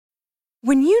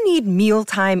When you need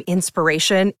mealtime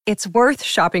inspiration, it's worth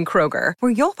shopping Kroger,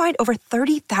 where you'll find over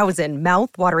 30,000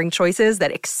 mouth-watering choices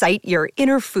that excite your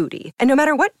inner foodie. And no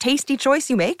matter what tasty choice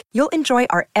you make, you'll enjoy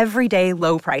our everyday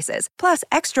low prices, plus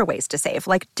extra ways to save,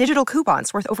 like digital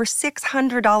coupons worth over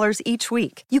 $600 each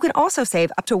week. You can also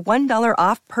save up to $1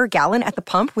 off per gallon at the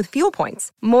pump with fuel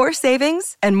points. More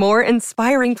savings and more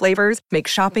inspiring flavors make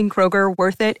shopping Kroger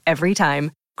worth it every time.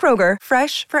 Kroger,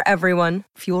 fresh for everyone.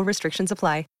 Fuel restrictions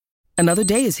apply. Another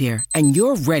day is here, and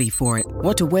you're ready for it.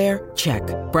 What to wear? Check.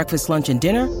 Breakfast, lunch, and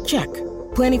dinner? Check.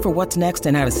 Planning for what's next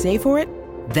and how to save for it?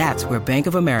 That's where Bank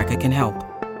of America can help.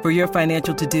 For your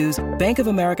financial to-dos, Bank of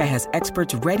America has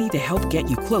experts ready to help get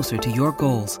you closer to your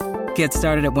goals. Get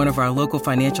started at one of our local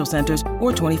financial centers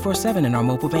or 24/7 in our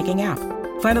mobile banking app.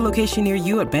 Find a location near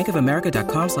you at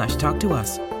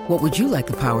bankofamerica.com/talktous. What would you like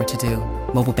the power to do?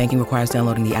 Mobile banking requires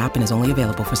downloading the app and is only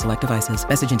available for select devices.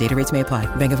 Message and data rates may apply.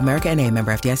 Bank of America N.A.,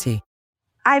 member FDIC.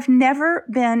 I've never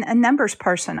been a numbers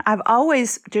person. I've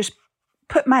always just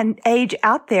put my age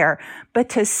out there. But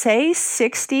to say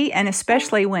 60, and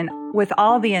especially with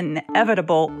all the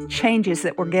inevitable changes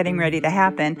that were getting ready to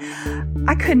happen,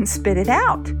 I couldn't spit it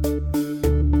out.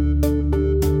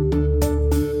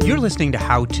 You're listening to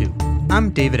How To. I'm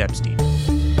David Epstein.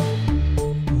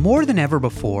 More than ever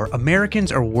before,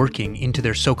 Americans are working into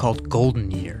their so-called golden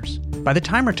years. By the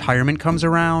time retirement comes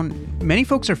around, many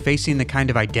folks are facing the kind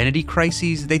of identity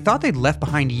crises they thought they'd left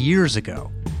behind years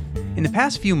ago. In the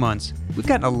past few months, we've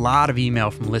gotten a lot of email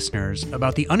from listeners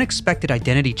about the unexpected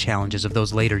identity challenges of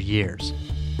those later years.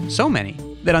 So many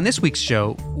that on this week's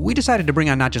show, we decided to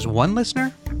bring on not just one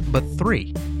listener, but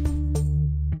three.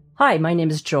 Hi, my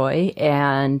name is Joy,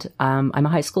 and I'm a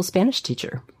high school Spanish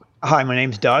teacher. Hi, my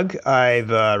name's Doug. I've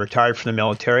retired from the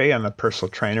military. I'm a personal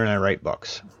trainer and I write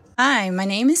books. Hi, my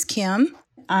name is Kim.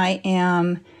 I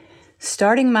am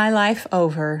starting my life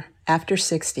over after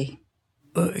 60.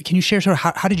 Can you share sort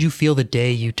of how did you feel the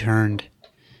day you turned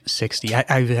 60?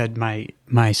 I've had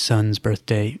my son's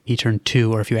birthday. He turned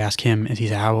 2, or if you ask him, he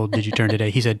said, how old did you turn today?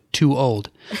 He said, too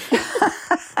old.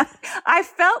 I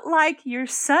felt like your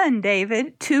son,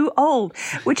 David, too old,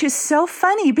 which is so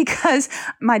funny because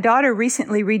my daughter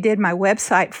recently redid my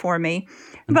website for me,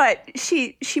 but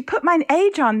she put my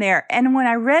age on there. And when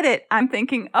I read it, I'm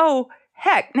thinking, oh,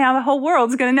 heck, now the whole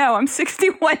world's going to know I'm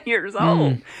 61 years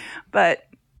old. But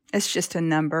it's just a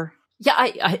number.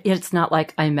 Yeah, it's not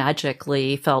like I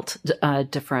magically felt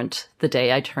different the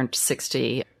day I turned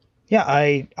 60. Yeah,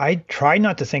 I tried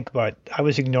not to think about it. I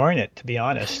was ignoring it, to be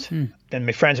honest. Then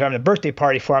my friends were having a birthday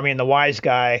party for me, and the wise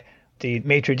guy, the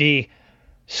maitre d',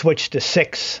 switched the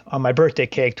 6 on my birthday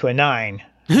cake to a 9.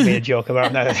 I made a joke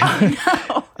about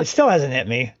that. It still hasn't hit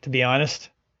me, to be honest.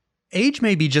 Age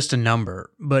may be just a number,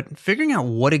 but figuring out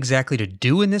what exactly to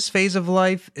do in this phase of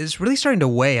life is really starting to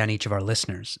weigh on each of our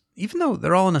listeners, even though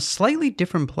they're all in a slightly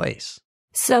different place.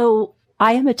 So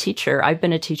I am a teacher. I've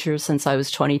been a teacher since I was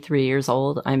 23 years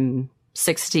old. I'm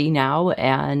 60 now,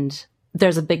 and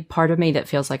there's a big part of me that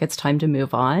feels like it's time to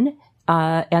move on.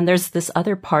 And there's this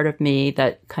other part of me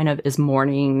that kind of is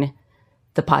mourning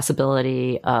the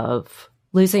possibility of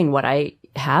losing what I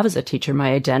have as a teacher,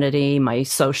 my identity, my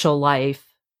social life.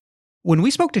 When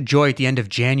we spoke to Joy at the end of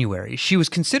January, she was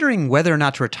considering whether or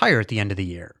not to retire at the end of the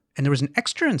year, and there was an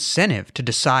extra incentive to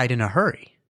decide in a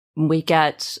hurry. We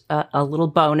get a little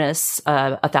bonus,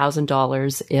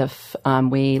 $1,000, if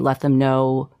we let them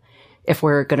know if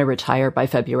we're going to retire by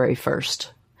February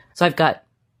 1st. So I've got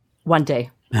one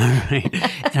day. All right.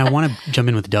 And I want to jump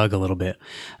in with Doug a little bit.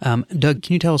 Doug,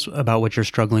 can you tell us about what you're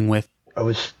struggling with? I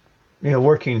was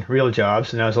working real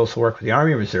jobs, and I was also working with the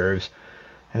Army Reserves.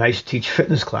 And I used to teach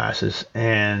fitness classes,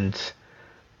 and,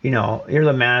 you're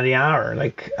the man of the hour.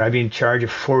 Like, I'd be in charge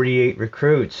of 48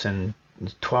 recruits and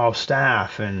 12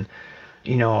 staff, and,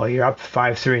 you're up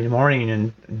 5:30 in the morning,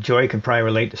 and Joy can probably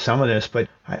relate to some of this, but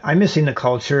I'm missing the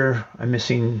culture. I'm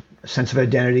missing a sense of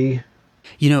identity.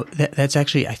 That's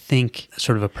actually, I think,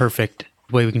 sort of a perfect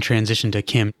way we can transition to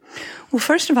Kim. Well,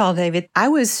 first of all, David, I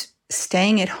was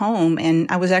staying at home, and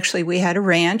we had a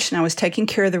ranch, and I was taking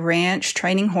care of the ranch,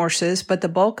 training horses, but the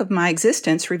bulk of my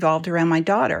existence revolved around my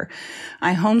daughter.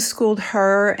 I homeschooled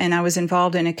her, and I was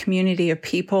involved in a community of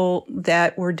people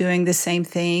that were doing the same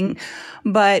thing,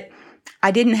 but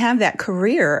I didn't have that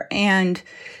career, and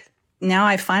now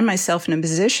I find myself in a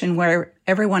position where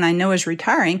everyone I know is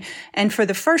retiring, and for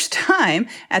the first time,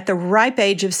 at the ripe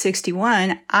age of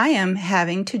 61, I am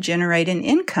having to generate an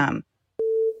income.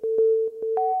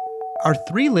 Our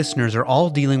three listeners are all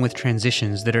dealing with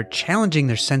transitions that are challenging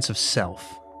their sense of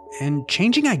self. And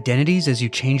changing identities as you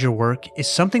change your work is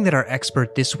something that our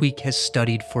expert this week has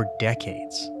studied for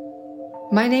decades.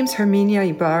 My name's Herminia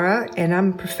Ibarra, and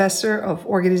I'm professor of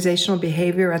organizational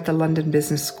behavior at the London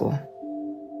Business School.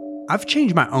 I've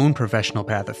changed my own professional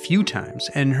path a few times,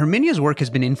 and Herminia's work has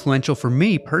been influential for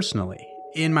me personally.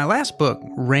 In my last book,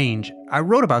 Range, I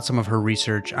wrote about some of her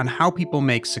research on how people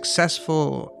make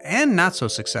successful and not so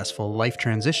successful life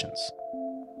transitions.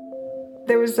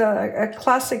 There was a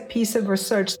classic piece of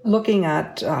research looking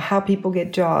at how people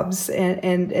get jobs,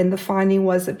 and the finding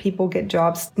was that people get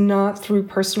jobs not through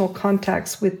personal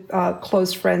contacts with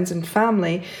close friends and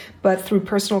family, but through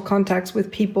personal contacts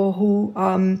with people who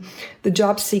the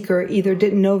job seeker either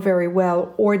didn't know very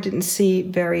well or didn't see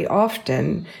very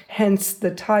often, hence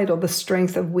the title, The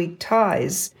Strength of Weak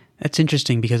Ties. That's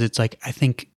interesting because it's like, I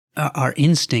think our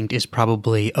instinct is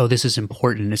probably, oh, this is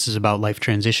important. This is about life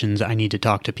transitions. I need to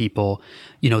talk to people,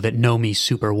 that know me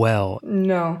super well.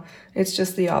 No, it's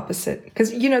just the opposite.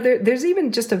 Because, there's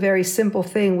even just a very simple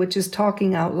thing, which is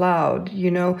talking out loud.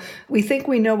 We think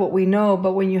we know what we know,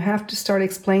 but when you have to start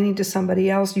explaining to somebody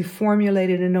else, you formulate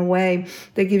it in a way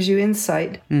that gives you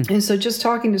insight. And so just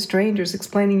talking to strangers,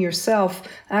 explaining yourself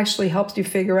actually helps you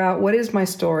figure out, what is my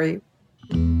story?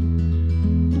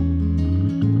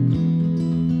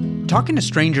 Talking to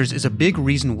strangers is a big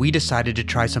reason we decided to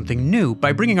try something new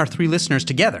by bringing our 3 listeners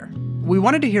together. We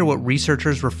wanted to hear what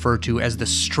researchers refer to as the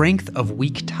strength of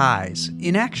weak ties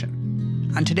in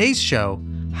action. On today's show,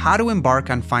 how to embark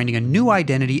on finding a new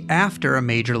identity after a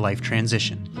major life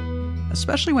transition,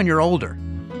 especially when you're older.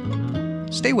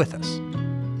 Stay with us.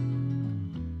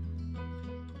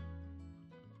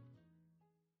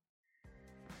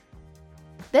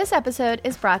 This episode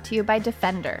is brought to you by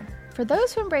Defender. For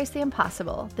those who embrace the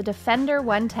impossible, the Defender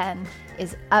 110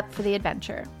 is up for the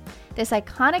adventure. This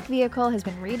iconic vehicle has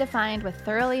been redefined with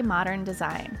thoroughly modern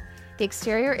design. The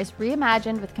exterior is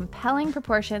reimagined with compelling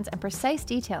proportions and precise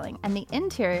detailing, and the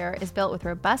interior is built with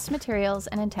robust materials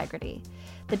and integrity.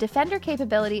 The Defender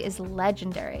capability is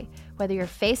legendary, whether you're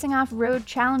facing off road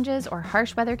challenges or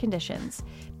harsh weather conditions.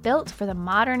 Built for the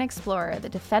modern explorer, the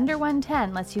Defender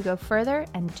 110 lets you go further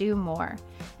and do more.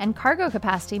 And cargo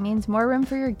capacity means more room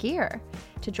for your gear.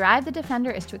 To drive the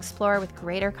Defender is to explore with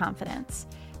greater confidence.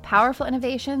 Powerful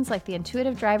innovations like the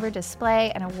intuitive driver display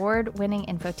and award-winning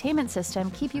infotainment system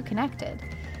keep you connected.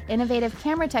 Innovative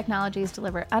camera technologies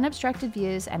deliver unobstructed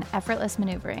views and effortless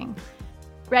maneuvering.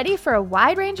 Ready for a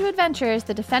wide range of adventures,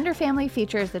 the Defender family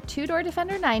features the 2-door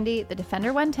Defender 90, the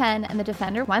Defender 110, and the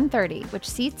Defender 130, which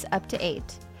seats up to 8.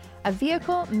 A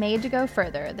vehicle made to go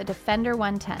further, the Defender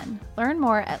 110. Learn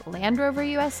more at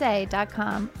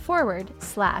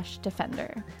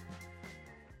LandRoverUSA.com/Defender.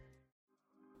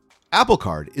 Apple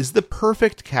Card is the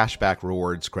perfect cashback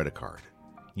rewards credit card.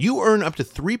 You earn up to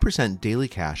 3% daily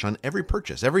cash on every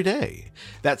purchase every day.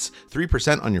 That's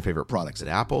 3% on your favorite products at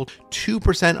Apple,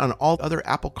 2% on all other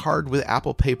Apple Card with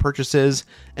Apple Pay purchases,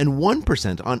 and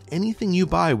 1% on anything you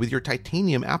buy with your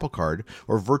titanium Apple Card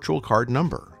or virtual card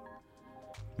number.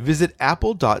 Visit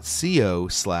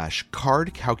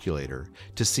apple.co/card calculator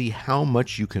to see how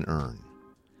much you can earn.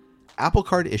 Apple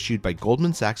Card issued by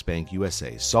Goldman Sachs Bank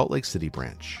USA, Salt Lake City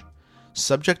branch.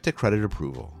 Subject to credit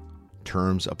approval.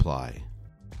 Terms apply.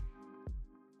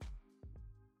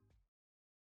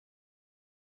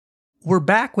 We're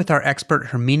back with our expert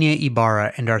Herminia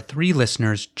Ibarra and our 3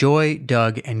 listeners, Joy,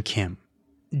 Doug, and Kim.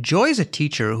 Joy is a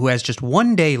teacher who has just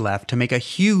 1 day left to make a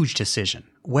huge decision,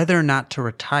 whether or not to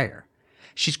retire.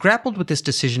 She's grappled with this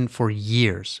decision for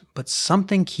years, but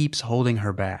something keeps holding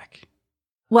her back.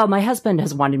 Well, my husband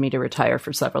has wanted me to retire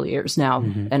for several years now,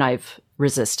 and I've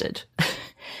resisted.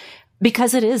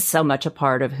 Because it is so much a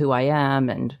part of who I am,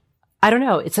 and I don't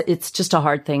know, it's just a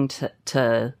hard thing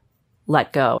to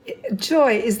let go.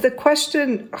 Joy, is the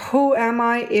question, who am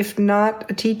I if not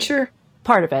a teacher?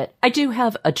 Part of it. I do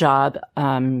have a job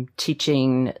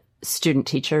teaching student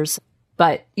teachers,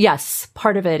 but yes,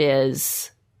 part of it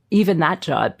is even that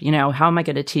job. How am I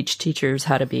going to teach teachers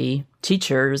how to be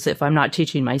teachers if I'm not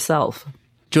teaching myself?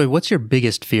 Joy, what's your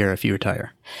biggest fear if you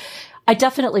retire? I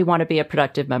definitely want to be a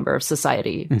productive member of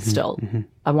society still.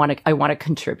 I want to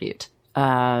contribute.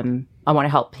 I want to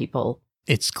help people.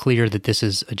 It's clear that this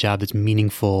is a job that's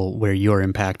meaningful, where you're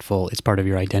impactful. It's part of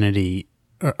your identity.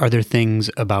 Are there things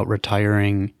about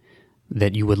retiring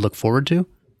that you would look forward to?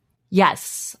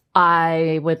 Yes.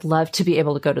 I would love to be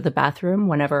able to go to the bathroom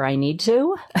whenever I need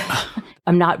to.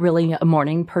 I'm not really a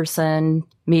morning person.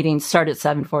 Meetings start at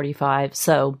 7:45,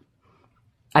 so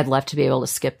I'd love to be able to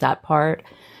skip that part.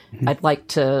 I'd like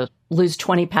to lose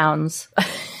 20 pounds,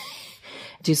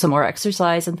 do some more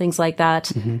exercise and things like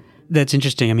that. That's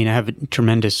interesting. I mean, I have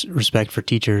tremendous respect for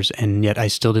teachers, and yet I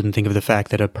still didn't think of the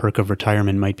fact that a perk of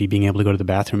retirement might be being able to go to the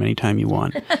bathroom anytime you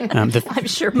want. I'm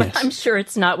sure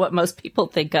it's not what most people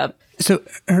think of. So,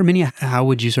 Herminia, how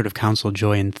would you sort of counsel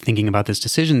Joy in thinking about this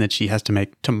decision that she has to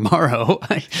make tomorrow?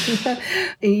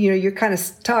 You're kind of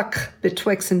stuck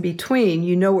betwixt and between.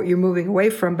 You know what you're moving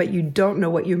away from, but you don't know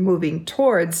what you're moving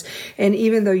towards. And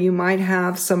even though you might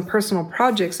have some personal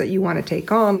projects that you want to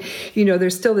take on,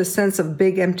 there's still this sense of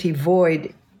big empty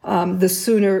void. The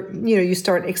sooner, you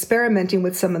start experimenting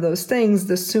with some of those things,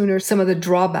 the sooner some of the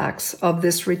drawbacks of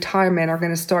this retirement are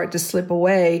going to start to slip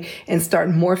away and start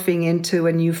morphing into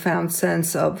a newfound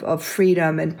sense of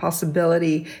freedom and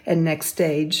possibility and next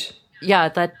stage. Yeah,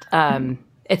 that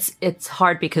it's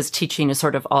hard because teaching is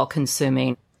sort of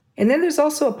all-consuming. And then there's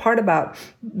also a part about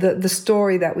the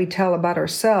story that we tell about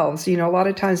ourselves. A lot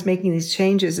of times making these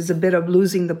changes is a bit of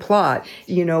losing the plot.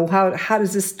 How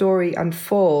does this story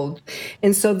unfold?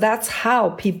 And so that's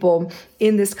how people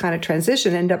in this kind of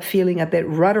transition end up feeling a bit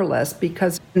rudderless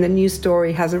because the new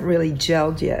story hasn't really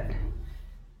gelled yet.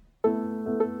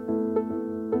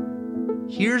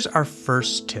 Here's our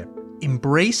first tip.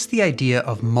 Embrace the idea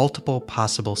of multiple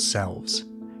possible selves.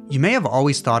 You may have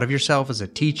always thought of yourself as a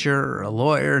teacher, or a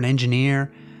lawyer, an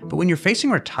engineer, but when you're facing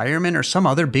retirement or some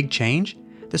other big change,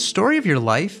 the story of your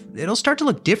life, it'll start to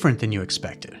look different than you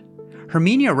expected.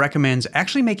 Herminia recommends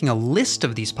actually making a list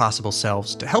of these possible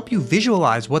selves to help you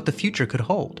visualize what the future could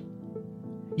hold.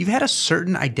 You've had a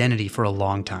certain identity for a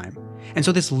long time, and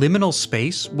so this liminal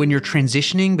space, when you're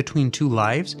transitioning between two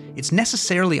lives, it's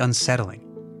necessarily unsettling.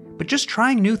 But just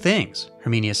trying new things,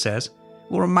 Herminia says,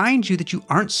 will remind you that you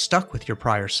aren't stuck with your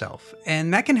prior self,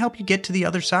 and that can help you get to the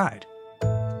other side.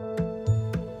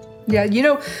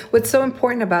 Yeah, what's so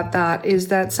important about that is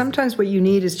that sometimes what you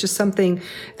need is just something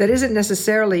that isn't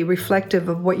necessarily reflective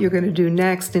of what you're going to do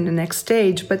next in the next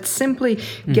stage, but simply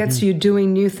gets you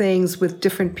doing new things with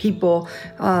different people,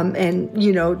 and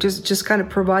just kind of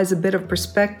provides a bit of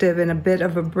perspective and a bit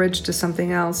of a bridge to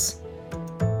something else.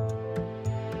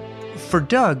 For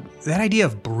Doug, that idea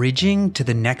of bridging to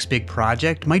the next big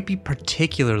project might be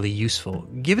particularly useful,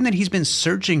 given that he's been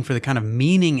searching for the kind of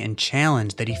meaning and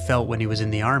challenge that he felt when he was in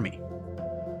the Army.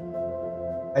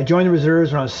 I joined the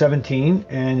reserves when I was 17,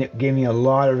 and it gave me a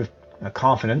lot of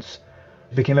confidence.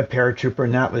 I became a paratrooper,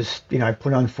 and that was, I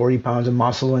put on 40 pounds of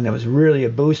muscle, and it was really a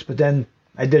boost. But then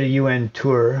I did a UN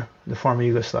tour, the former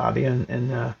Yugoslavia,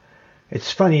 and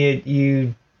it's funny,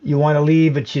 you want to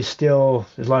leave, but there's a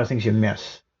lot of things you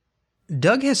miss.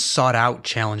 Doug has sought out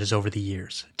challenges over the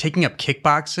years, taking up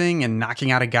kickboxing and knocking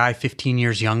out a guy 15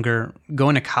 years younger,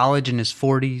 going to college in his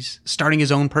 40s, starting his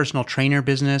own personal trainer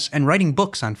business, and writing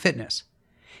books on fitness.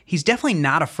 He's definitely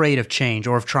not afraid of change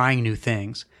or of trying new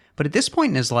things, but at this point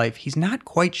in his life, he's not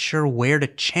quite sure where to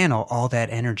channel all that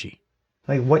energy.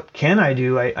 Like, what can I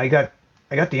do? I got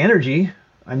the energy.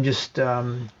 I'm just,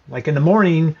 like in the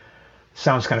morning,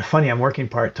 sounds kind of funny, I'm working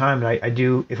part-time, but I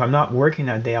do, if I'm not working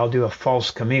that day, I'll do a false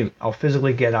commute. I'll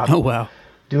physically get up,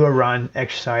 do a run,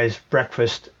 exercise,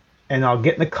 breakfast, and I'll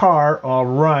get in the car, I'll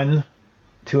run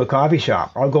to a coffee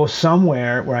shop. I'll go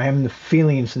somewhere where I have the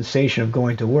feeling and sensation of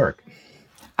going to work.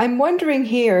 I'm wondering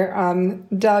here,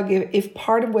 Doug, if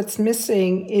part of what's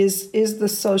missing is the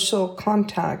social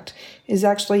contact, is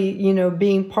actually,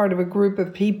 being part of a group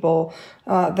of people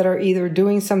that are either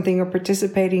doing something or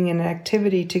participating in an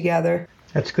activity together.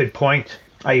 That's a good point.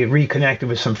 I reconnected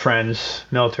with some friends,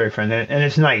 military friends, and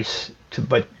it's nice,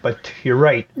 but you're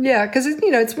right. Yeah, because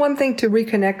it's one thing to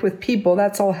reconnect with people.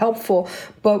 That's all helpful.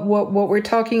 But what we're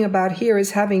talking about here is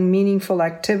having meaningful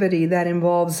activity that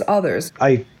involves others.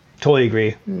 I totally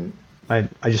agree. I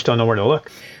just don't know where to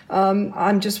look.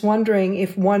 I'm just wondering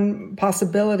if one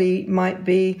possibility might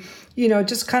be,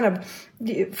 just kind of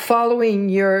following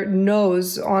your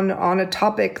nose on a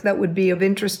topic that would be of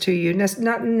interest to you,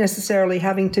 not necessarily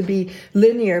having to be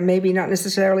linear, maybe not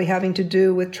necessarily having to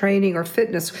do with training or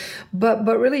fitness, but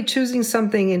really choosing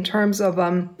something in terms of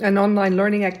an online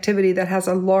learning activity that has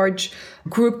a large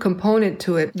group component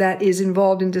to it, that is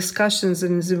involved in discussions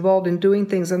and is involved in doing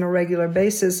things on a regular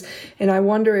basis. And I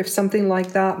wonder if something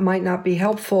like that might not be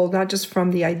helpful, not just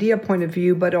from the idea point of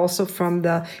view, but also from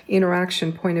the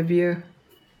interaction point of view.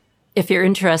 If you're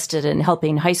interested in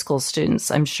helping high school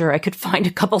students, I'm sure I could find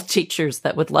a couple teachers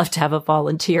that would love to have a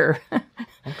volunteer.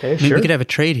 Okay, sure. Maybe we could have a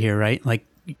trade here, right? Like,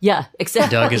 yeah,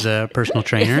 exactly. Doug is a personal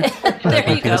trainer.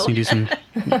 There you go.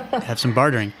 Have some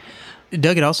bartering.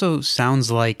 Doug, it also sounds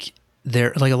like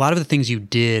a lot of the things you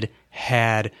did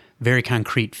had very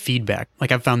concrete feedback.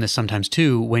 Like I've found this sometimes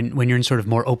too, when you're in sort of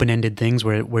more open-ended things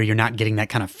where you're not getting that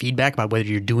kind of feedback about whether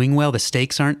you're doing well, the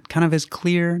stakes aren't kind of as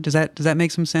clear. Does that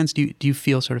make some sense? Do you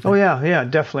feel sort of? Oh yeah,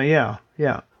 definitely, yeah.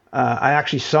 I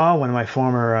actually saw one of my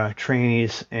former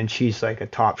trainees, and she's like a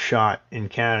top shot in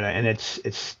Canada, and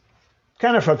it's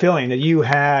kind of fulfilling that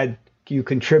you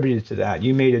contributed to that.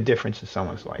 You made a difference in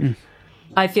someone's life. Mm.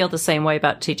 I feel the same way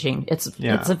about teaching. It's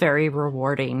a very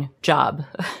rewarding job.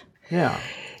 Yeah.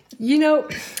 You know,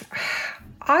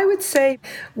 I would say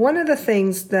one of the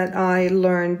things that I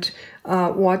learned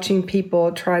watching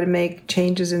people try to make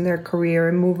changes in their career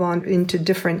and move on into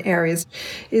different areas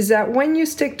is that when you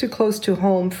stick too close to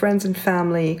home, friends and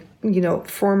family,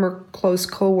 former close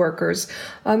coworkers,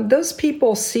 those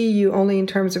people see you only in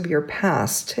terms of your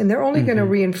past, and they're only going to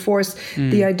reinforce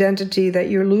the identity that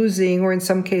you're losing, or in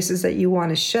some cases that you want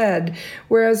to shed.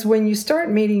 Whereas when you start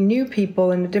meeting new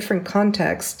people in a different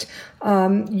context,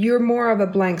 you're more of a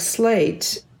blank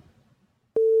slate.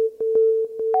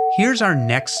 Here's our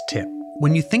next tip.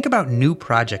 When you think about new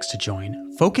projects to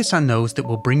join, focus on those that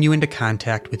will bring you into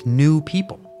contact with new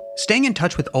people. Staying in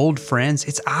touch with old friends,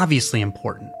 it's obviously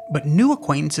important, but new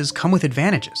acquaintances come with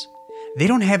advantages. They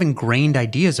don't have ingrained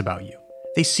ideas about you.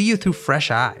 They see you through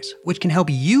fresh eyes, which can help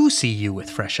you see you with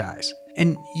fresh eyes.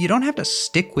 And you don't have to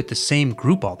stick with the same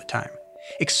group all the time.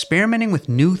 Experimenting with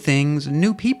new things,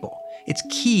 new people, it's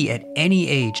key at any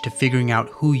age to figuring out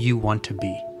who you want to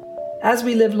be. As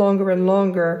we live longer and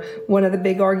longer, one of the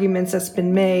big arguments that's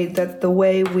been made that the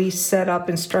way we set up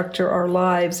and structure our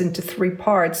lives into three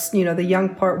parts, the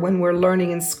young part when we're learning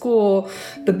in school,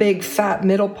 the big fat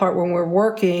middle part when we're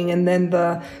working, and then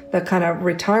the kind of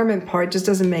retirement part just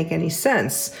doesn't make any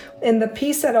sense. And the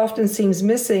piece that often seems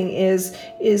missing is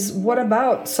what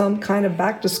about some kind of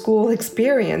back to school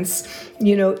experience,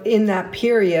 in that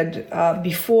period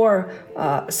before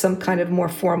some kind of more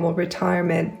formal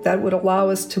retirement that would allow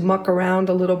us to muck around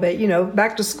a little bit.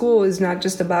 Back to school is not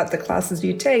just about the classes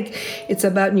you take. It's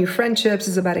about new friendships.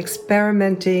 It's about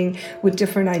experimenting with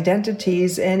different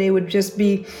identities. And it would just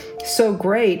be so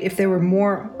great if there were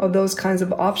more of those kinds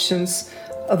of options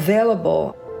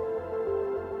available.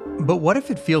 But what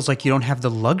if it feels like you don't have the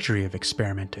luxury of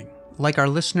experimenting, like our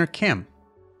listener, Kim?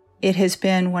 It has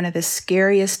been one of the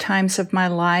scariest times of my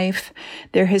life.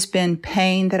 There has been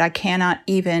pain that I cannot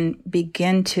even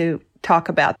begin to talk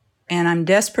about. And I'm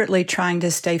desperately trying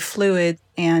to stay fluid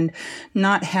and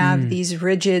not have these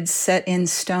rigid, set in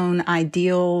stone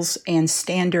ideals and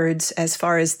standards as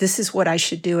far as this is what I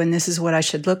should do and this is what I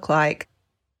should look like.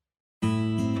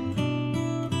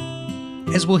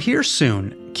 As we'll hear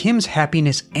soon, Kim's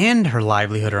happiness and her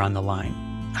livelihood are on the line.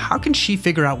 How can she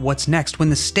figure out what's next when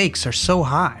the stakes are so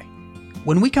high?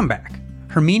 When we come back,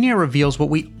 Herminia reveals what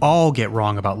we all get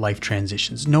wrong about life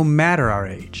transitions, no matter our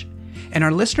age. And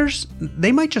our listeners,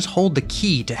 they might just hold the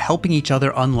key to helping each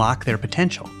other unlock their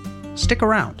potential. Stick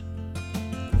around.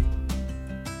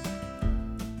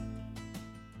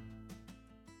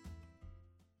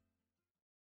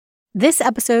 This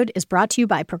episode is brought to you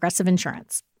by Progressive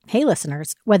Insurance. Hey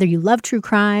listeners, whether you love true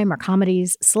crime or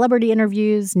comedies, celebrity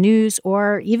interviews, news,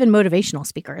 or even motivational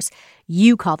speakers,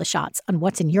 you call the shots on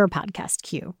what's in your podcast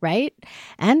queue, right?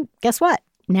 And guess what?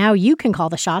 Now you can call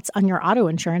the shots on your auto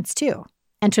insurance too.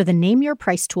 Enter the Name Your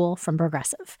Price tool from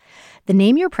Progressive. The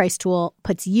Name Your Price tool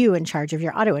puts you in charge of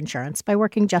your auto insurance by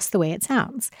working just the way it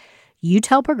sounds. You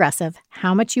tell Progressive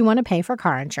how much you want to pay for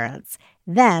car insurance.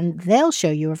 Then they'll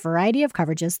show you a variety of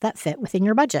coverages that fit within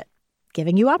your budget,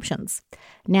 giving you options.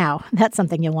 Now, that's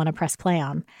something you'll want to press play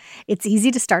on. It's easy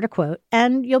to start a quote,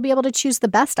 and you'll be able to choose the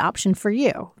best option for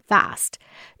you, fast.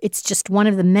 It's just one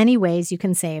of the many ways you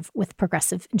can save with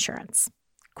Progressive Insurance.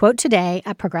 Quote today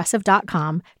at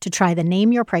Progressive.com to try the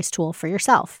Name Your Price tool for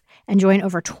yourself and join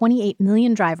over 28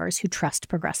 million drivers who trust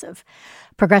Progressive.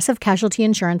 Progressive Casualty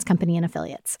Insurance Company and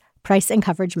Affiliates. Price and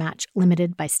coverage match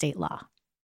limited by state law.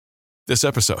 This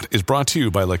episode is brought to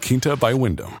you by La Quinta by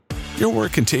Wyndham. Your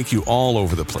work can take you all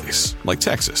over the place, like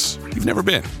Texas. You've never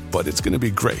been, but it's going to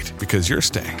be great because you're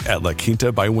staying at La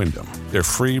Quinta by Wyndham. Their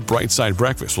free Bright Side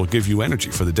breakfast will give you energy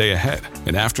for the day ahead.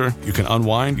 And after, you can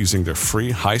unwind using their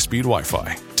free high-speed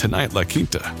Wi-Fi. Tonight, La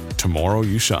Quinta. Tomorrow,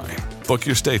 you shine. Book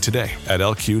your stay today at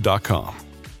LQ.com.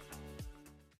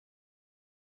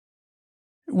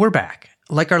 We're back.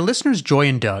 Like our listeners Joy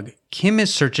and Doug, Kim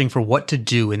is searching for what to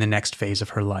do in the next phase of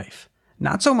her life.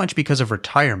 Not so much because of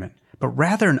retirement, but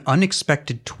rather an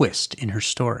unexpected twist in her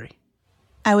story.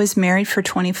 I was married for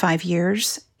 25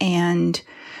 years, and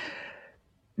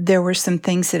there were some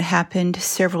things that happened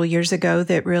several years ago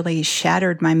that really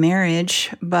shattered my marriage,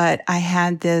 but I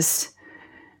had this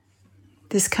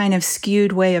kind of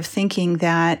skewed way of thinking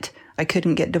that I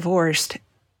couldn't get divorced.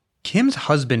 Kim's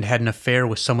husband had an affair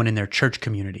with someone in their church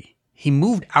community. He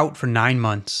moved out for 9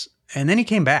 months, and then he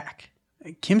came back.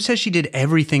 Kim says she did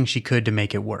everything she could to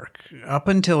make it work, up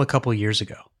until a couple years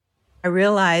ago. I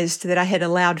realized that I had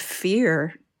allowed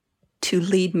fear to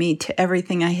lead me to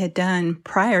everything I had done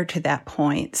prior to that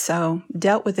point. So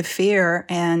dealt with the fear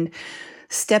and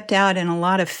stepped out in a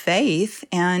lot of faith.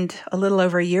 And a little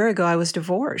over a year ago, I was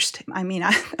divorced. I mean,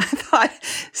 I thought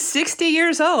 60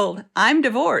 years old, I'm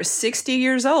divorced, 60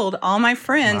 years old. All my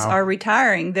friends are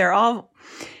retiring. They're all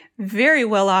very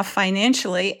well off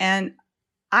financially. And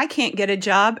I can't get a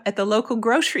job at the local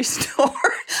grocery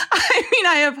store. I mean,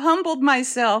 I have humbled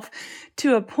myself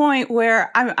to a point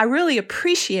where I really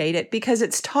appreciate it because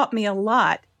it's taught me a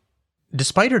lot.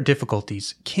 Despite her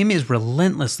difficulties, Kim is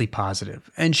relentlessly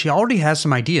positive, and she already has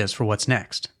some ideas for what's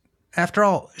next. After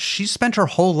all, she's spent her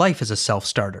whole life as a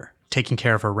self-starter, taking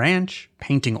care of her ranch,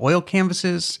 painting oil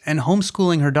canvases, and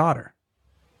homeschooling her daughter.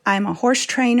 I'm a horse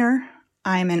trainer.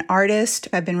 I'm an artist.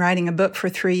 I've been writing a book for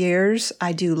 3 years.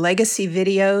 I do legacy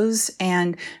videos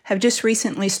and have just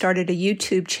recently started a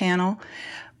YouTube channel,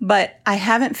 but I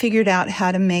haven't figured out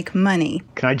how to make money.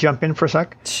 Can I jump in for a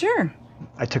sec? Sure.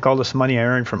 I took all this money I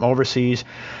earned from overseas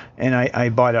and I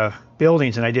bought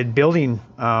buildings, and I did building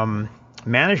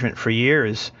management for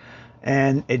years,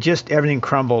 and it just, everything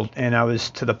crumbled, and I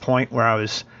was to the point where I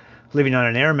was living on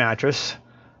an air mattress.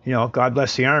 You know, God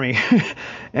bless the Army.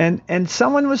 and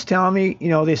someone was telling me, you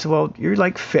know, they said, well, you're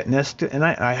like fitness. And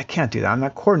I can't do that. I'm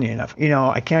not coordinated enough. You know,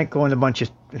 I can't go in front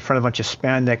of a bunch of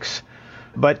spandex.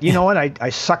 But you know what? I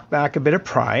sucked back a bit of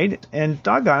pride, and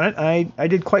doggone it, I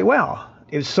did quite well.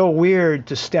 It was so weird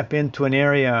to step into an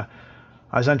area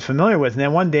I was unfamiliar with. And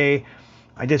then one day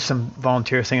I did some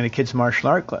volunteer thing in the kids' martial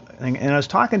art thing, and I was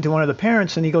talking to one of the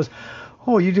parents, and he goes,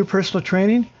 oh, you do personal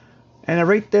training? And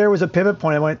right there was a pivot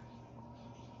point. I went,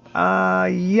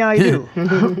 yeah, I do.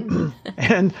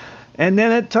 and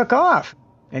then it took off.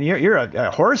 And you're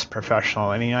a horse professional.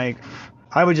 I mean,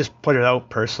 I would just put it out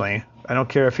personally. I don't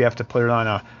care if you have to put it on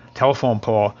a telephone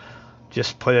pole.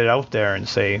 Just put it out there and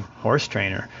say horse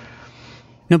trainer.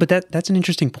 No, but that's an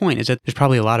interesting point, is that there's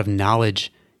probably a lot of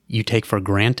knowledge you take for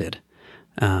granted,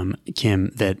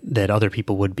 Kim, that other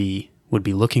people would be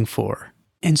looking for.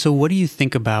 And so what do you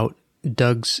think about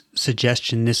Doug's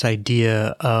suggestion, this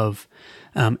idea of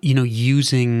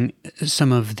using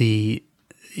some of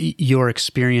your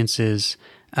experiences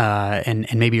and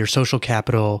maybe your social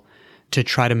capital to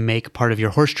try to make part of your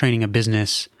horse training a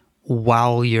business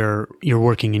while you're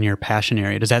working in your passion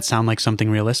area? Does that sound like something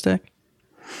realistic?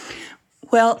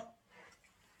 Well,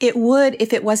 it would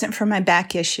if it wasn't for my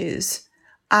back issues.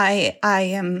 I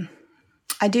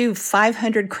do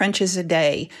 500 crunches a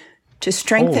day to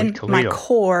strengthen my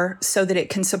core so that it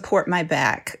can support my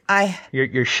back.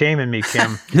 You're shaming me,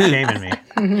 Kim. Shaming me.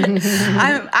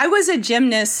 I was a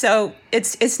gymnast, so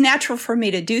it's natural for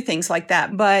me to do things like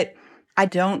that. But I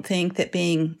don't think that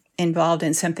being involved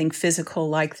in something physical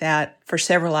like that for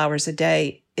several hours a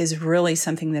day is really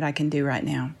something that I can do right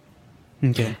now.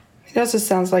 Okay. It also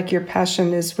sounds like your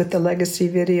passion is with the legacy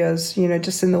videos, you know,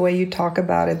 just in the way you talk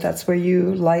about it. That's where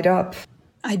you light up.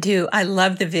 I do. I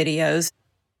love the videos.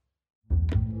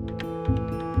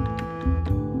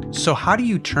 So how do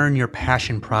you turn your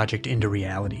passion project into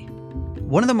reality?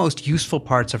 One of the most useful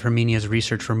parts of Herminia's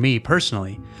research for me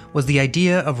personally was the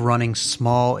idea of running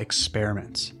small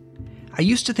experiments. I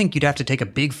used to think you'd have to take a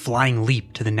big flying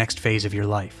leap to the next phase of your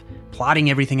life, plotting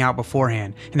everything out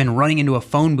beforehand, and then running into a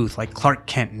phone booth like Clark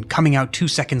Kent and coming out 2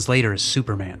 seconds later as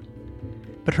Superman.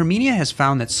 But Herminia has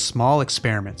found that small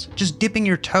experiments, just dipping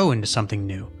your toe into something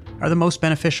new, are the most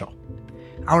beneficial.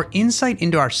 Our insight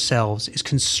into ourselves is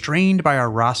constrained by our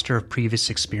roster of previous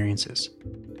experiences.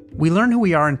 We learn who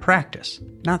we are in practice,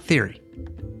 not theory.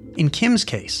 In Kim's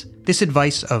case, this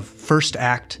advice of first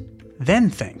act, then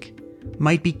think,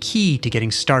 might be key to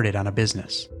getting started on a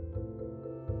business.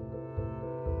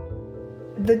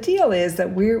 The deal is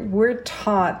that we're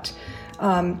taught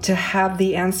to have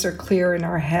the answer clear in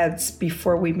our heads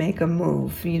before we make a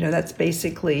move. You know, that's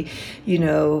basically,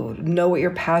 know what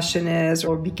your passion is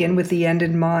or begin with the end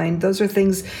in mind. Those are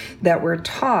things that we're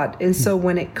taught. And so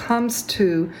when it comes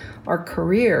to our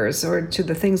careers or to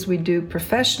the things we do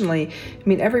professionally, I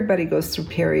mean, everybody goes through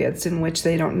periods in which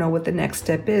they don't know what the next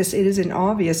step is. It isn't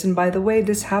obvious. And by the way,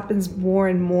 this happens more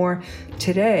and more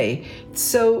today.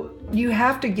 So you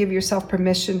have to give yourself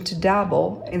permission to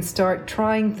dabble and start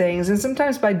trying things. And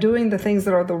sometimes by doing the things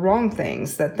that are the wrong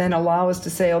things that then allow us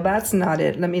to say, oh, that's not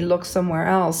it. Let me look somewhere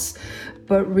else.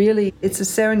 but really it's a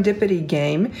serendipity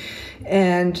game.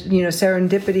 And,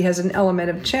 serendipity has an element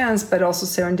of chance, but also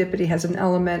serendipity has an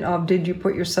element of, did you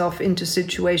put yourself into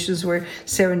situations where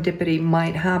serendipity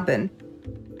might happen?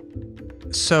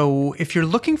 So, if you're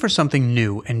looking for something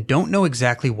new and don't know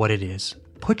exactly what it is,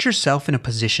 put yourself in a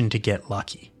position to get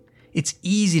lucky. It's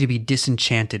easy to be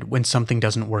disenchanted when something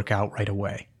doesn't work out right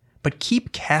away, but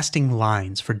keep casting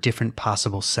lines for different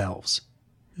possible selves.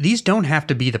 These don't have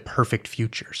to be the perfect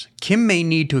futures. Kim may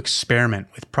need to experiment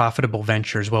with profitable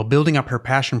ventures while building up her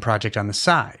passion project on the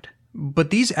side, but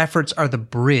these efforts are the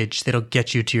bridge that'll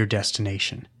get you to your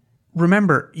destination.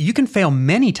 Remember, you can fail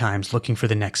many times looking for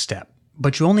the next step,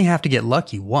 but you only have to get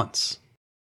lucky once.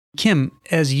 Kim,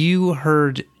 as you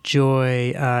heard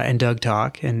Joy and Doug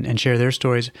talk and share their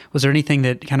stories, was there anything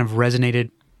that kind of resonated?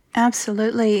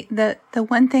 Absolutely. The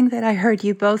one thing that I heard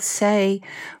you both say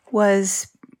was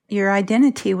your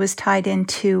identity was tied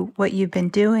into what you've been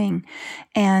doing.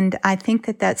 And I think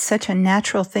that that's such a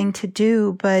natural thing to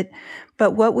do, but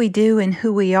what we do and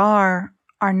who we are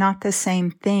not the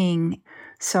same thing.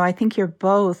 So I think you're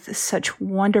both such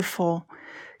wonderful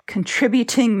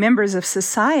contributing members of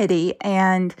society,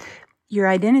 and your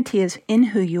identity is in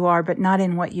who you are, but not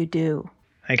in what you do.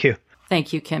 Thank you.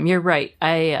 Thank you, Kim. You're right.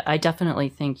 I definitely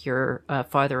think you're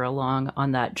farther along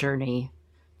on that journey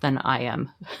than I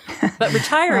am. But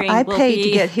retiring well, I paid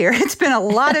to get here. It's been a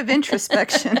lot of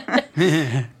introspection.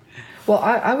 Well,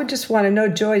 I would just want to know,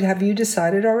 Joy, have you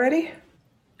decided already?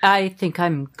 I think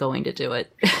I'm going to do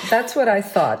it. That's what I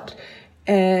thought.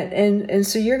 And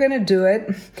so you're going to do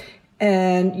it.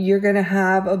 And you're going to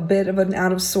have a bit of an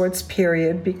out of sorts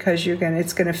period because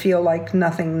it's going to feel like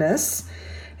nothingness.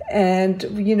 And,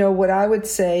 what I would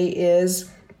say is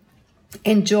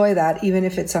enjoy that, even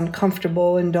if it's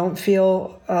uncomfortable, and don't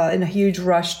feel in a huge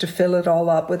rush to fill it all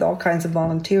up with all kinds of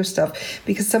volunteer stuff.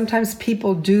 Because sometimes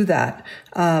people do that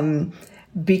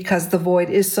because the void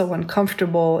is so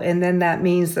uncomfortable. And then that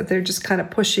means that they're just kind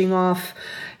of pushing off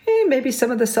maybe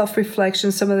some of the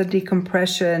self-reflection, some of the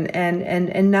decompression,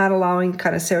 and not allowing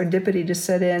kind of serendipity to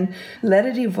set in. Let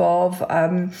it evolve.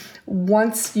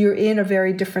 Once you're in a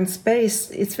very different space,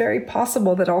 it's very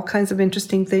possible that all kinds of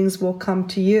interesting things will come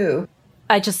to you.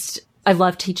 I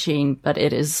love teaching, but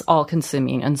it is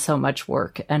all-consuming and so much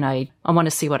work, and I want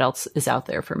to see what else is out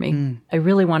there for me. I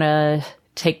really want to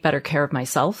take better care of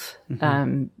myself.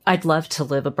 Mm-hmm. I'd love to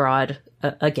live abroad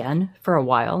again for a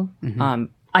while. Mm-hmm.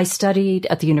 I studied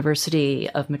at the University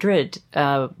of Madrid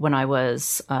when I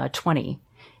was 20,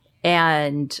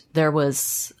 and there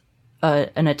was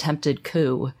an attempted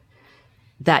coup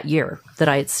that year that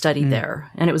I had studied there,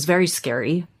 and it was very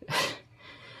scary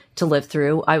to live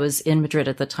through. I was in Madrid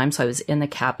at the time, so I was in the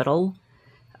capital.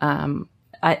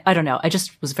 I don't know. I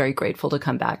just was very grateful to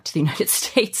come back to the United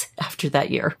States after that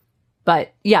year.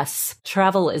 But yes,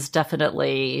 travel is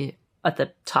definitely at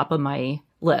the top of my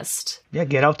list. Yeah,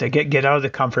 get out there, get out of the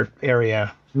comfort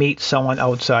area, meet someone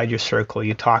outside your circle,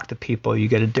 you talk to people, you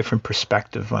get a different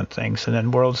perspective on things, and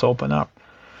then worlds open up.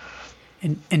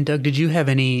 And Doug, did you have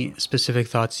any specific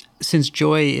thoughts? Since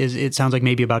Joy it sounds like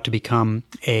maybe about to become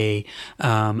a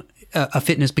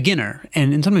fitness beginner,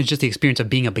 and sometimes just the experience of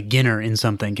being a beginner in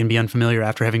something can be unfamiliar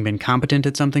after having been competent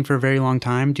at something for a very long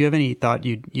time. Do you have any thought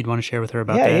you'd want to share with her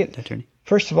about that journey?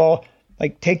 First of all,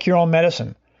 take your own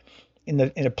medicine. In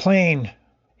a plane,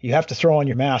 you have to throw on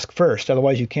your mask first,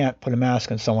 otherwise you can't put a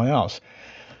mask on someone else.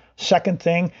 Second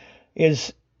thing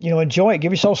is, enjoy it.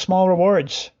 Give yourself small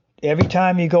rewards. Every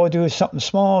time you go do something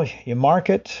small, you mark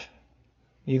it.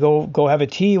 You go have a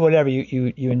tea, whatever.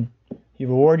 You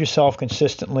reward yourself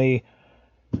consistently.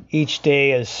 Each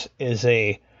day is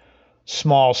a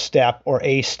small step or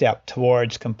a step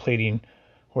towards completing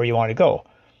where you want to go.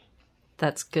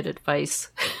 That's good advice.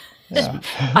 Yeah.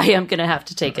 I am going to have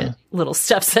to take it little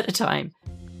steps at a time.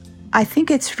 I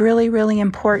think it's really, really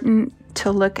important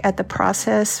to look at the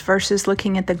process versus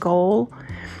looking at the goal.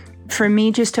 For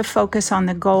me, just to focus on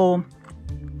the goal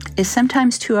is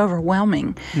sometimes too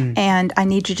overwhelming. And I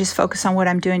need to just focus on what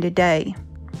I'm doing today,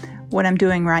 what I'm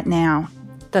doing right now.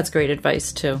 That's great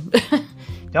advice, too.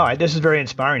 No, this is very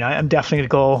inspiring. I'm definitely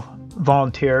going to go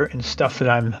volunteer in stuff that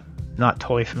I'm not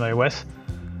totally familiar with.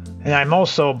 And I'm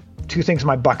also... 2 things on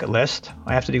my bucket list.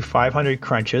 I have to do 500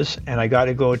 crunches, and I got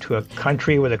to go to a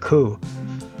country with a coup.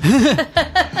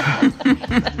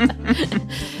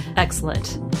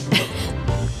 Excellent.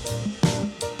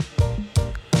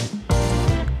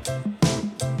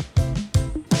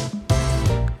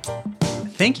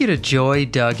 Thank you to Joy,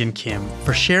 Doug, and Kim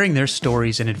for sharing their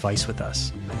stories and advice with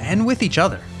us, and with each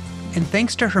other. And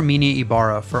thanks to Herminia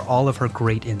Ibarra for all of her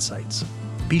great insights.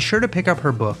 Be sure to pick up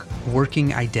her book,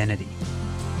 Working Identity.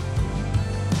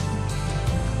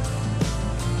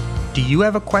 Do you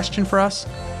have a question for us?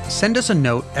 Send us a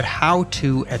note at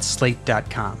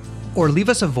howto@slate.com or leave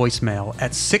us a voicemail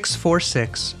at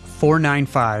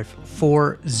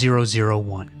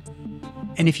 646-495-4001.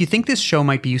 And if you think this show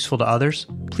might be useful to others,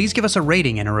 please give us a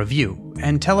rating and a review,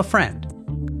 and tell a friend.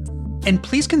 And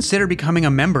please consider becoming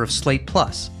a member of Slate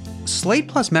Plus. Slate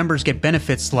Plus members get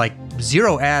benefits like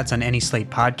 0 ads on any Slate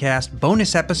podcast,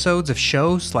 bonus episodes of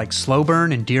shows like Slow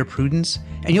Burn and Dear Prudence,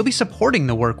 and you'll be supporting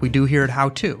the work we do here at How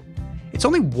To. It's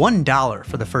only $1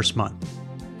 for the first month.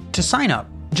 To sign up,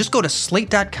 just go to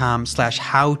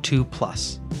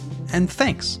slate.com/howtoplus. And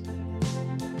thanks.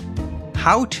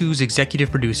 How To's executive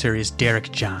producer is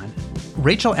Derek John.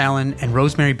 Rachel Allen and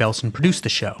Rosemary Belson produced the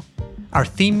show. Our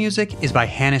theme music is by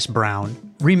Hannes Brown,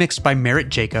 remixed by Merritt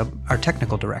Jacob, our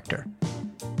technical director.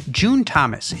 June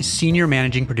Thomas is senior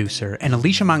managing producer, and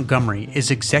Alicia Montgomery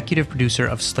is executive producer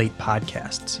of Slate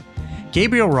Podcasts.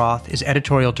 Gabriel Roth is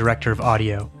editorial director of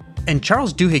audio, and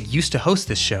Charles Duhigg used to host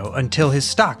this show until his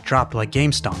stock dropped like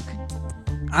GameStonk.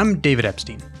 I'm David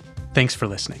Epstein. Thanks for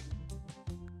listening.